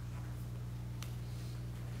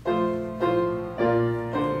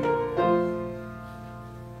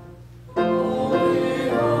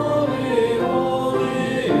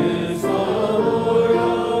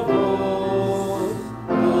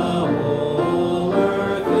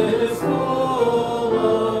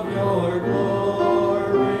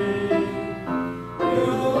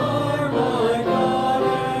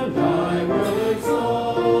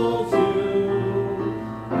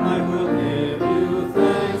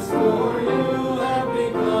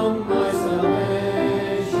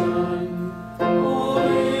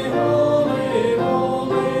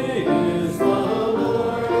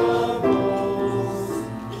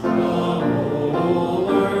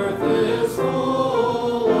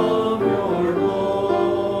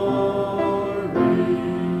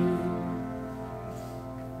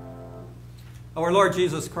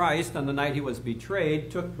 Jesus Christ, on the night he was betrayed,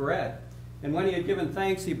 took bread, and when he had given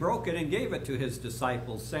thanks, he broke it and gave it to his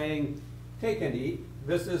disciples, saying, take and eat.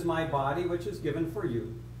 This is my body, which is given for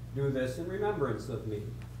you. Do this in remembrance of me.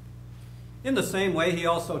 In the same way, he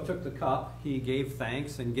also took the cup. He gave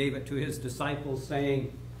thanks and gave it to his disciples,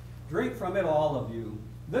 saying, drink from it, all of you.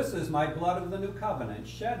 This is my blood of the new covenant,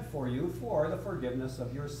 shed for you for the forgiveness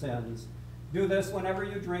of your sins. Do this whenever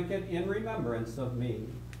you drink it in remembrance of me.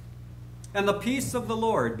 And the peace of the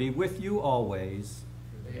Lord be with you always.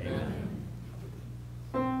 Amen.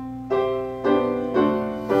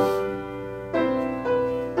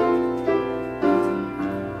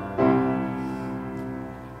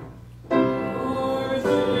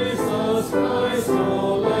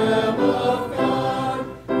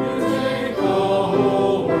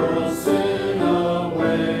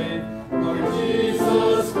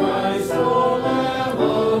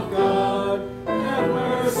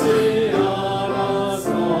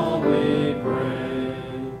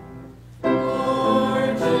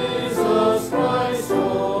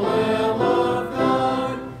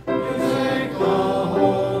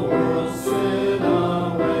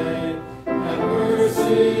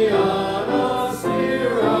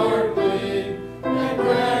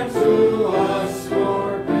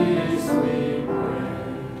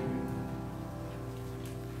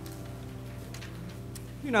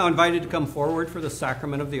 You're now invited to come forward for the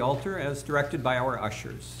sacrament of the altar as directed by our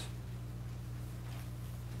ushers.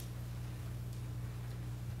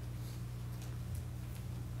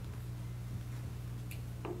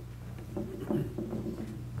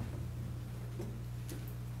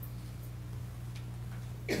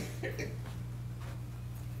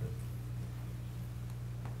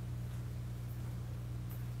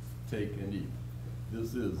 Take and eat.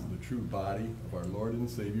 This is the true body of our Lord and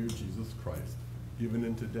Savior Jesus Christ, given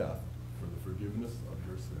into death for the forgiveness of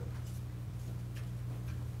your sins.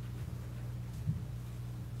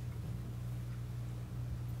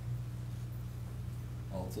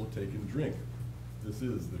 Also take and drink. This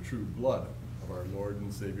is the true blood of our Lord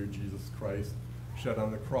and Savior Jesus Christ, shed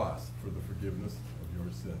on the cross for the forgiveness of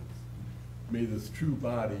your sins. May this true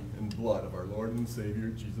body and blood of our Lord and Savior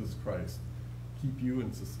Jesus Christ keep you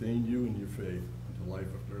and sustain you in your faith unto life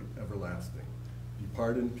everlasting.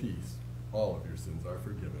 Depart in peace. All of your sins are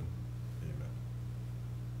forgiven. Amen.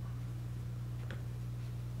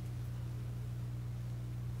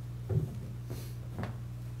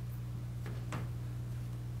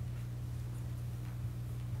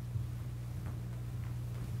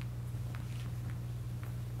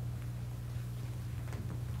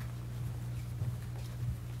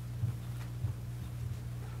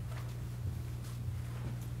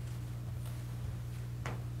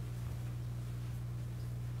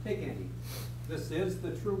 Take and eat. This is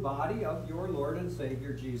the true body of your Lord and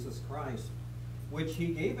Savior Jesus Christ, which he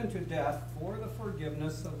gave into death for the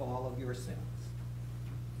forgiveness of all of your sins.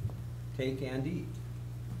 Take and eat.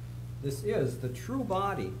 This is the true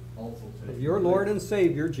body Also take of your Lord and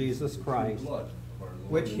Savior Jesus Christ, blood of our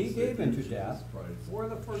Lord which and he Savior gave into Jesus death Christ, for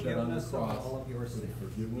the shed on the forgiveness of cross all of your for the sins.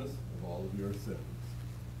 forgiveness of all of your sins.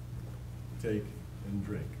 Take and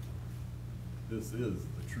drink. This is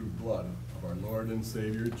the true blood of our Lord and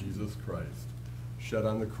Savior Jesus Christ, shed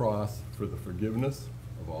on the cross for the forgiveness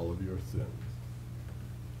of all of your sins.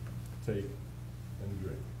 Take and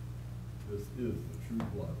drink. This is the true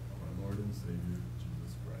blood of our Lord and Savior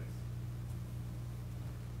Jesus Christ.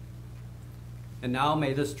 And now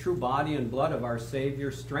may this true body and blood of our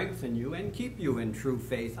Savior strengthen you and keep you in true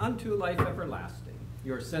faith unto life everlasting.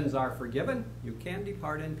 Your sins are forgiven. You can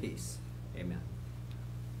depart in peace. Amen.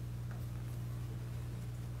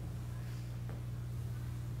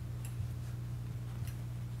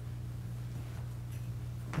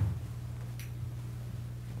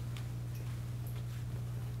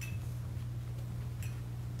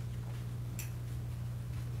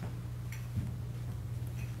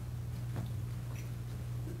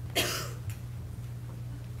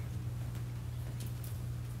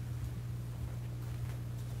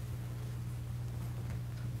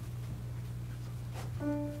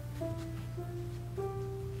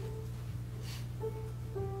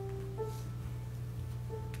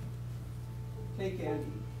 Take and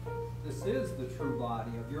eat. This is the true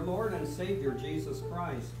body of your Lord and Savior Jesus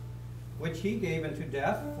Christ, which he gave into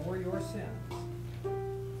death for your sins.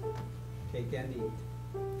 Take and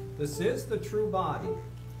eat. This is the true body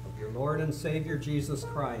of your Lord and Savior Jesus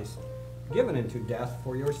Christ, given into death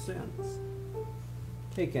for your sins.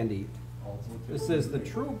 Take and eat. Also take This and is the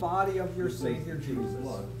drink. true body of your This is Savior the true Jesus,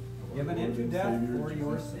 blood of our given Lord into and death Savior for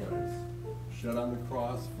your Jesus sins. Christ, shed on the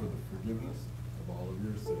cross for the forgiveness of all of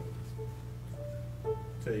your sins.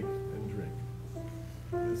 Take and drink.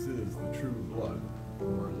 This is the true blood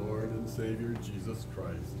of our Lord and Savior Jesus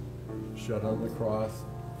Christ, shed on the cross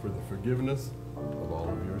for the forgiveness of all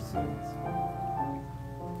of your sins.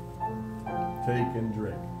 Take and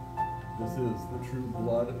drink. This is the true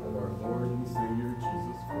blood of our Lord and Savior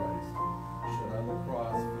Jesus Christ, shed on the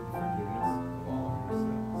cross for the forgiveness of all of your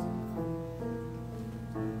sins.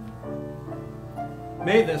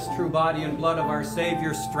 May this true body and blood of our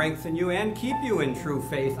Savior strengthen you and keep you in true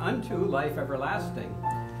faith unto life everlasting.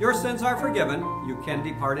 Your sins are forgiven. You can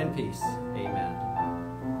depart in peace. Amen.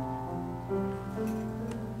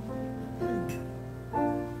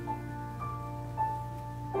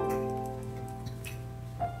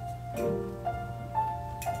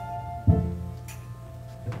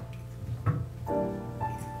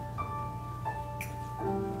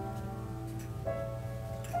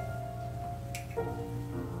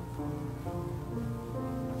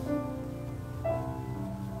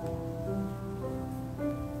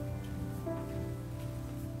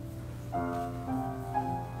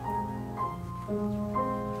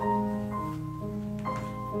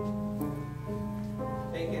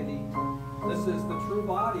 Take and eat. This is the true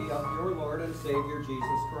body of your Lord and Savior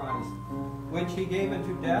Jesus Christ, which he gave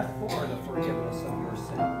into death for the forgiveness of your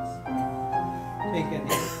sins. Take and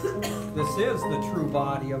eat. This is the true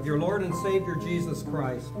body of your Lord and Savior Jesus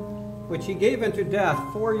Christ, which he gave into death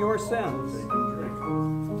for your sins. Take and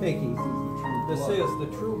drink. Take, eat. This is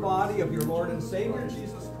the true body of your Lord and Savior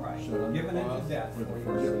Jesus Christ, Shed on the given into cross death for the for your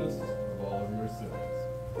forgiveness sins. of all of your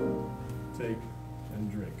sins. Take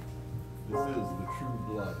and drink. This is the true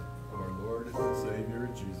blood of our Lord and Savior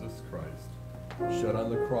Jesus Christ, shed on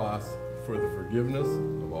the cross for the forgiveness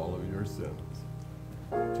of all of your sins.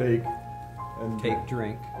 Take and Take,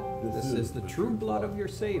 drink. This is the true blood of your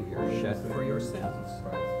Savior, shed for your sins.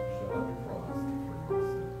 Christ, shed on the cross for your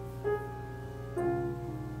sins.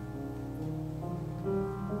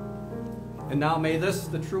 And now may this,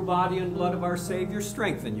 the true body and blood of our Savior,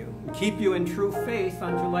 strengthen you and keep you in true faith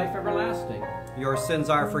unto life everlasting. Your sins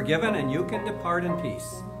are forgiven, and you can depart in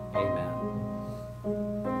peace. Amen.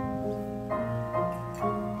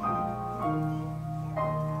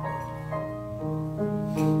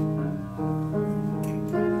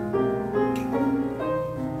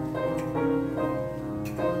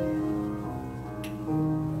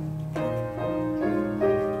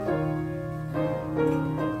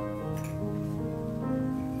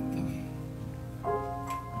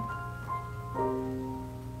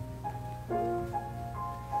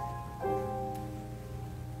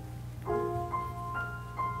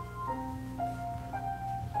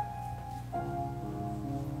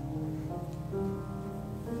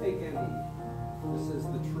 Take and eat. This is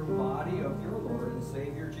the true body of your Lord and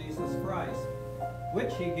Savior Jesus Christ,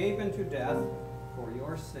 which he gave into death for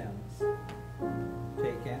your sins.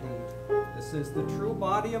 Take and eat. This is the true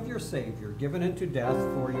body of your Savior, given into death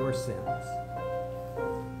for your sins.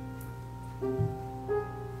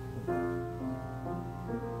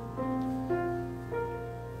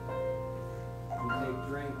 And take,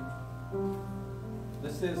 drink.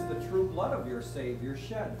 This is the true blood of your Savior,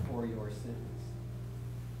 shed for your sins.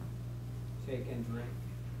 Take and drink.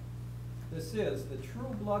 This is the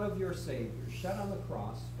true blood of your Savior, shed on the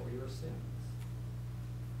cross for your sins.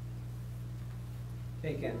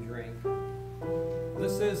 Take and drink.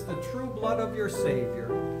 This is the true blood of your Savior,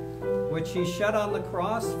 which he shed on the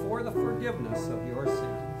cross for the forgiveness of your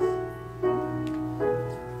sins.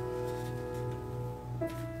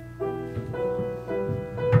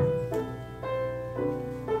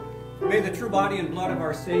 May the true body and blood of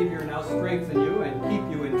our Savior now strengthen you and keep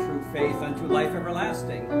you in true faith unto life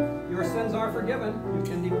everlasting. Your sins are forgiven. You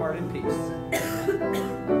can depart in peace.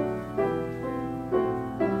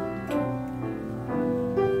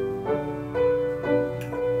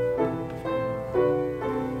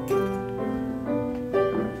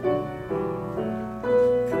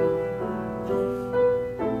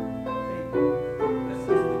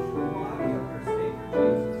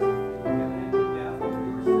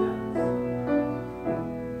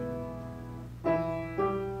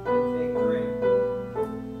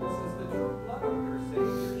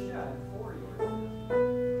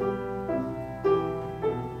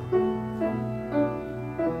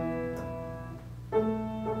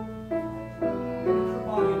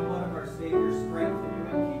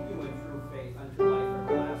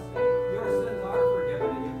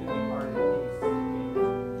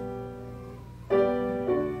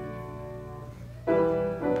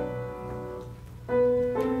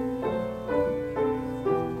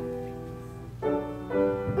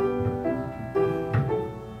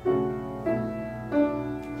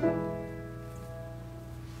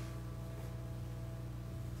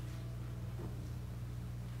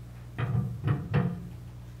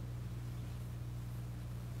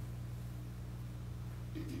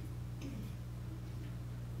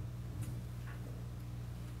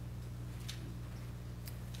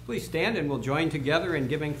 Please stand and we'll join together in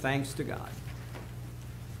giving thanks to God.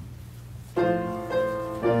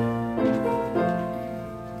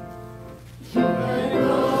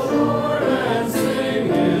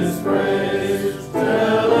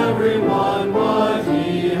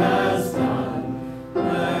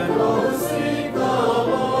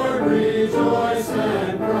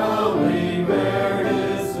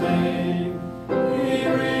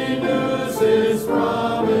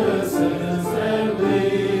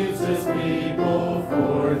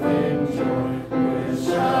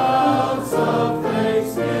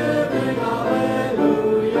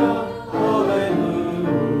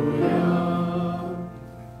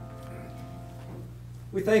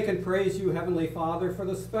 Thank and praise you, Heavenly Father, for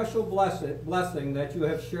the special blessing that you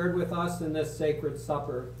have shared with us in this sacred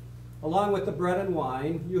supper. Along with the bread and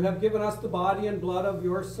wine, you have given us the body and blood of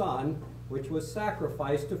your Son, which was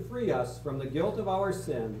sacrificed to free us from the guilt of our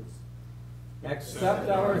sins. Accept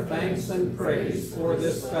our thanks and praise for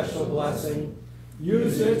this special blessing.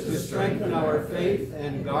 Use it to strengthen our faith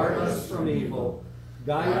and guard us from evil.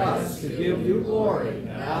 Guide us to give you glory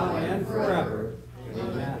now and forever.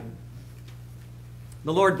 Amen.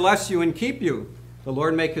 The Lord bless you and keep you. The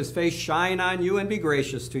Lord make his face shine on you and be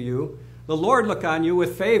gracious to you. The Lord look on you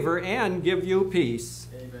with favor and give you peace.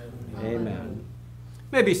 Amen. Amen.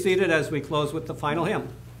 You may be seated as we close with the final hymn.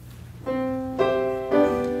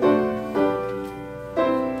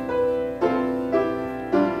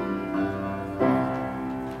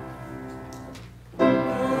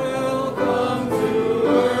 Welcome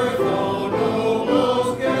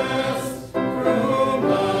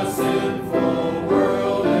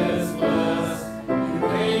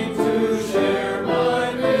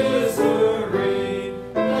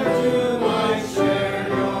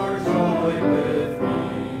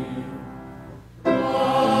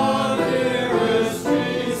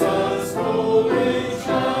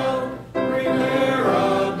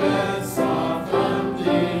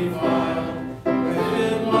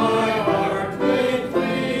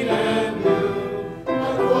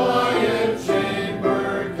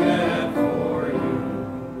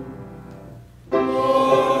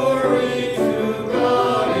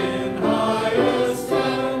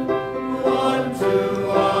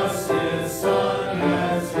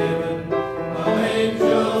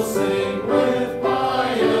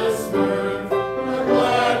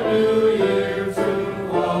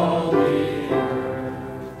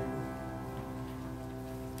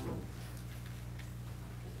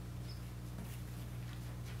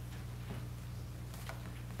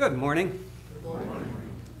Good morning. Good morning.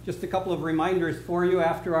 Just a couple of reminders for you.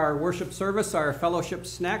 After our worship service, our fellowship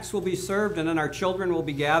snacks will be served, and then our children will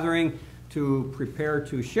be gathering to prepare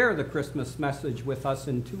to share the Christmas message with us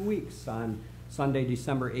in 2 weeks on Sunday,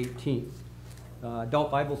 December 18th. Adult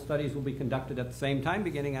Bible studies will be conducted at the same time,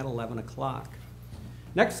 beginning at 11 o'clock.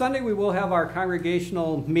 Next Sunday, we will have our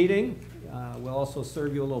congregational meeting. We'll also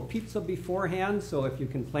serve you a little pizza beforehand, so if you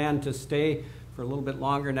can plan to stay for a little bit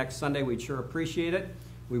longer next Sunday, we'd sure appreciate it.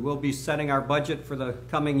 We will be setting our budget for the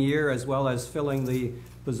coming year, as well as filling the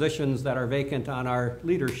positions that are vacant on our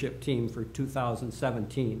leadership team for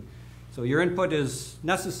 2017. So your input is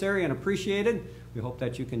necessary and appreciated. We hope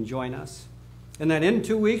that you can join us. And then in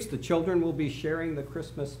 2 weeks, the children will be sharing the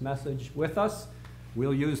Christmas message with us.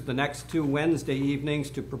 We'll use the next 2 Wednesday evenings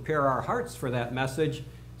to prepare our hearts for that message.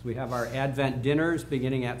 So we have our Advent dinners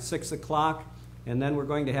beginning at 6 o'clock, and then we're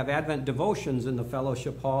going to have Advent devotions in the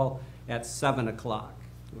fellowship hall at 7 o'clock.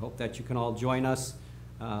 We hope that you can all join us.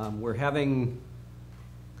 We're having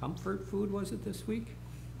comfort food, was it this week?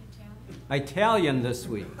 Italian this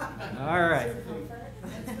week. All right.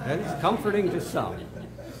 It's comforting to some.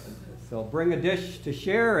 So bring a dish to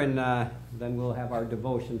share, and then we'll have our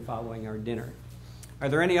devotion following our dinner. Are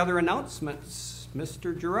there any other announcements,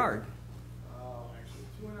 Mr. Gerard? Actually,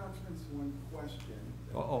 2 announcements, 1 question.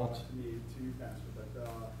 Uh-oh. To me, to you, Pastor. But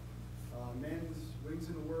Men's Wings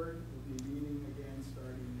in the Word will be meeting again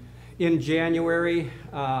starting In January.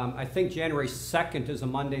 I think January 2nd is a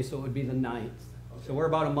Monday, so it would be the 9th. Okay. So we're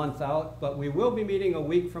about a month out, but we will be meeting a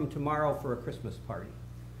week from tomorrow for a Christmas party.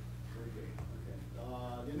 Very good.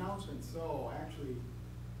 Okay. The announcement. So, actually,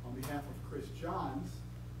 on behalf of Chris Johns,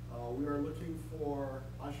 we are looking for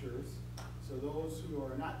ushers. So those who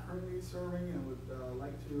are not currently serving and would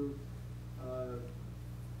like to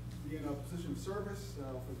be in a position of service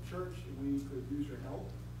for the church, we could use your help.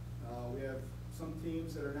 We have some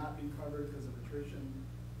teams that are not being covered because of attrition,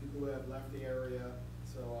 people who have left the area,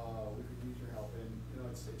 so we could use your help. And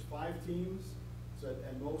it's 5 teams, so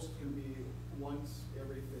at most can be once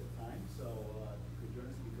every 5th time. So if you could join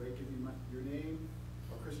us, it'd be great. Give me your name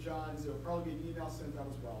or Chris Johns. There'll probably be an email sent out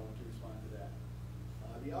as well to respond to that.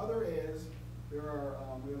 The other is we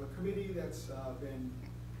have a committee that's been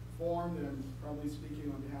formed, and I'm probably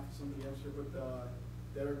speaking on behalf of somebody else here, but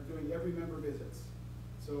that are doing every member visits.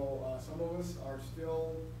 So some of us are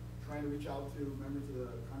still trying to reach out to members of the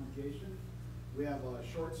congregation. We have a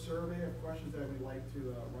short survey of questions that we'd like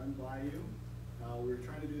to run by you. We're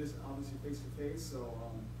trying to do this obviously face to face, so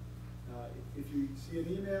if you see an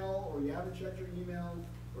email or you haven't checked your email,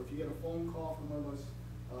 or if you get a phone call from one of us,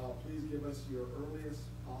 please give us your earliest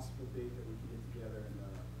possible date that we can get together and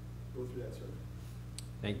go through that survey.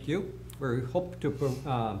 Thank you. We hope to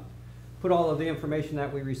put all of the information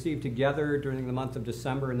that we receive together during the month of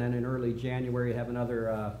December, and then in early January have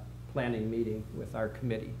another planning meeting with our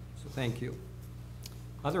committee. So thank you.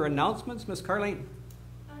 Other announcements, Ms. Carlene?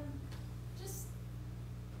 Just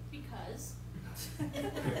because.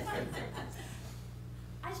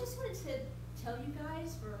 I just wanted to tell you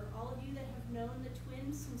guys, for all of you that have known the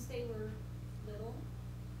twins since they were little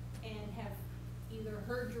and have either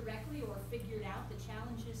heard directly or figured out the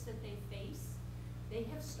challenges that they face, they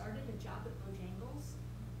have started a job at Bojangles,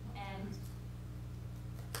 and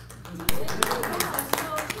so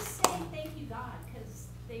just say thank you, God, because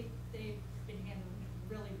they've been handling it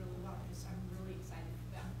really, really well. I'm really excited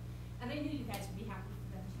for them, and I knew you guys would be happy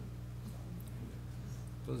for them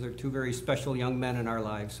too. Those are 2 very special young men in our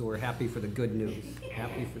lives, so we're happy for the good news.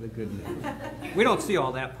 Happy for the good news. We don't see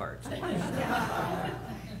all that part.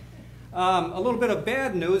 A little bit of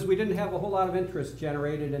bad news. We didn't have a whole lot of interest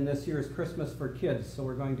generated in this year's Christmas for Kids, so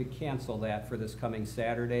we're going to cancel that for this coming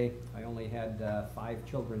Saturday. I only had 5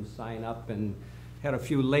 children sign up and had a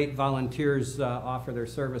few late volunteers offer their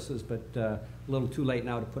services, but a little too late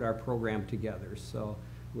now to put our program together. So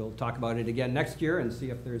we'll talk about it again next year and see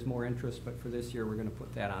if there's more interest, but for this year we're going to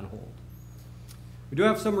put that on hold. We do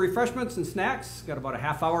have some refreshments and snacks. Got about a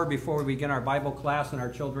half hour before we begin our Bible class and our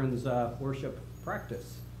children's worship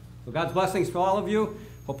practice. So God's blessings to all of you.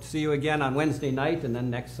 Hope to see you again on Wednesday night and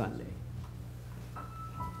then next Sunday.